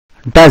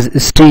Does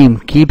Steam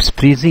keeps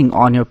freezing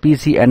on your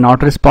PC and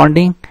not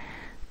responding?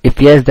 If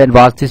yes, then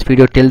watch this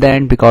video till the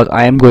end because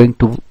I am going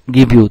to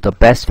give you the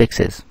best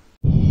fixes.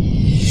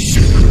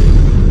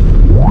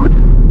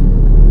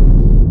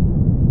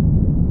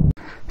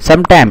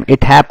 Sometimes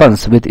it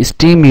happens with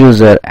Steam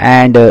user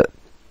and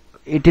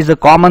it is a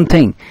common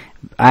thing.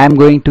 I am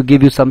going to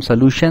give you some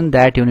solution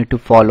that you need to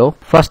follow.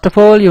 First of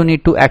all, you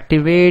need to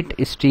activate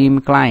Steam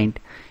client.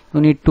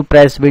 You need to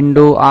press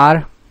Window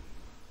R,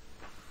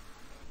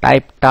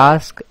 type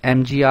task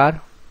mgr.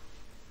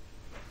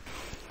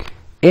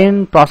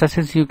 In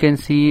processes you can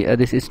see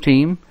this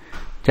Steam.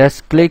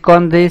 Just click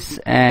on this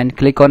and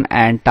click on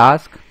end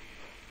task.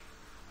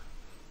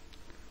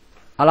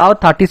 Allow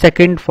 30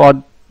 seconds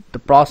for the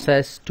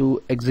process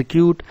to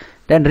execute,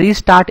 then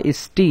restart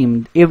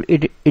Steam. If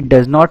it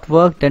does not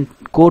work, then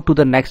go to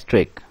the next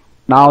trick.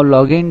 Now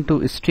log in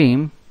to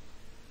Steam.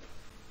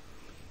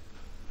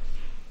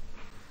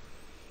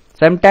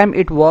 Sometimes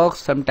it works,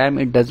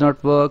 sometimes it does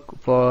not work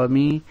for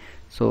me,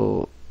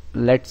 so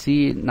let's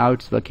see now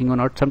it's working or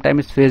not.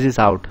 Sometimes it phases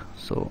out,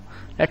 so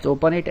let's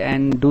open it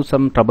and do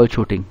some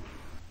troubleshooting.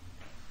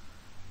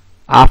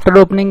 After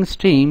opening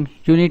Steam,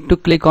 you need to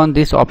click on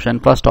this option,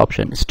 first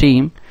option,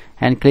 Steam,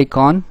 and click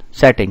on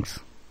settings.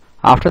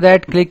 After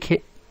that,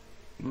 click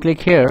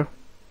here,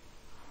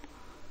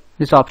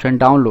 this option,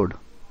 download,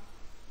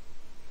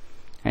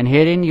 and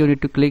herein you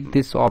need to click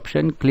this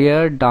option,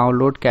 clear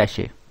download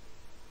cache.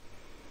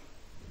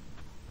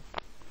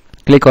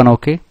 Click on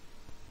OK.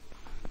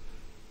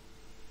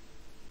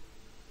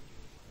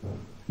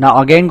 Now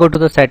again go to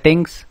the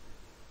settings,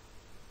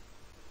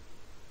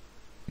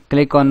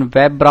 click on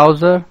web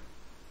browser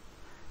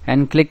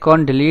and click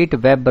on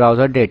delete web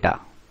browser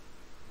data.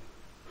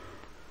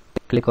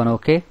 Click on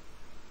OK.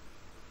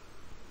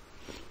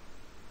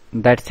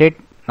 That's it.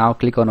 Now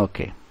click on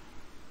OK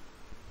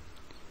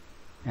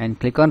and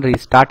click on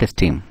restart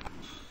Steam.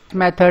 This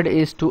method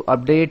is to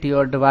update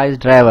your device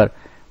driver.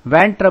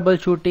 When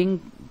troubleshooting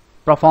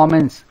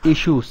performance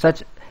issues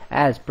such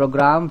as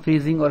program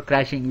freezing or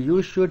crashing,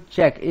 you should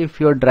check if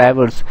your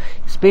drivers,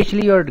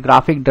 especially your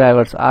graphic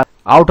drivers, are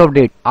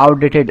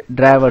outdated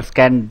drivers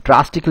can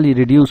drastically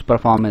reduce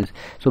performance.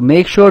 So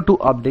make sure to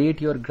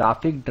update your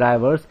graphic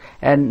drivers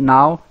and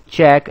now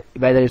check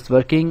whether it's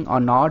working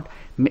or not.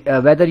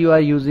 Whether you are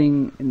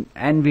using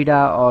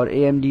NVIDIA or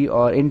AMD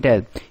or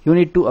Intel, you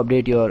need to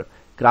update your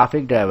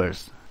graphic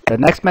drivers. The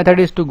next method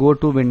is to go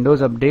to Windows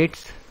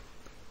updates.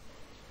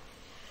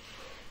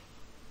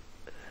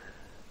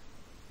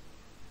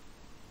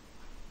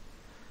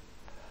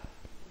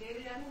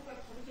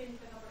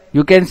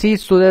 You can see,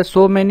 so there's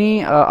so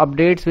many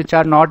updates which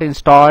are not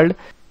installed.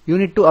 You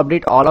need to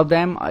update all of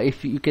them.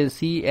 If you can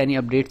see any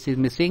updates is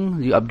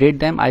missing, you update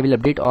them. I will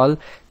update all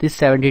these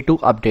 72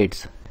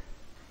 updates.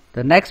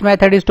 The next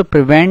method is to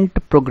prevent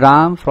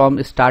program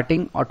from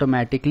starting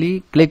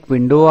automatically. Click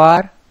Window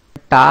R,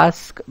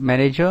 Task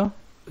Manager,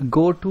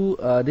 go to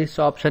this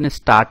option,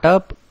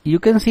 Startup. You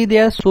can see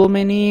there are so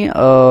many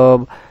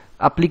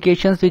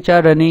applications which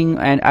are running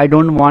and I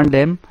don't want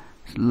them.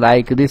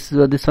 Like this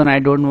one I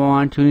don't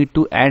want. You need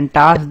to end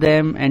task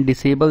them and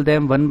disable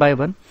them one by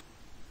one.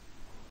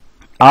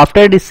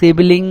 After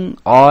disabling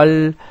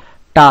all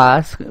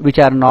tasks which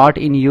are not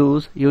in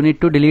use, you need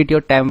to delete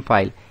your temp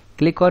file.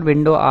 Click on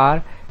Window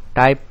R,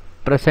 type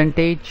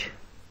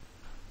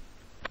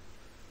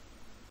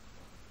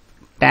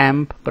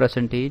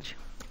 %temp%.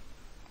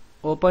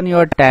 Open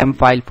your temp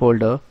file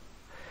folder.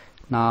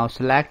 Now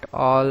select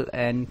all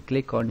and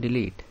click on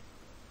delete.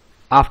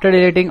 After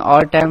deleting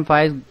all temp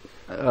files,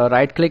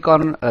 right click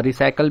on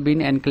recycle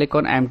bin and click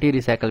on empty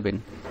recycle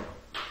bin.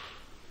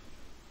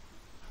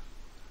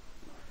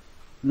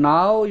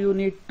 Now you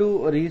need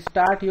to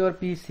restart your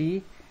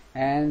PC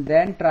and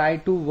then try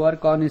to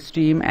work on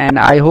Steam, and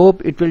I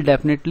hope it will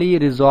definitely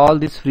resolve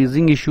this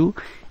freezing issue.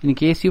 In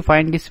case you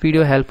find this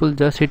video helpful,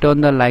 just hit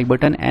on the like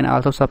button and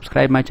also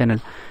subscribe my channel.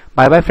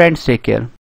 Bye bye friends, take care.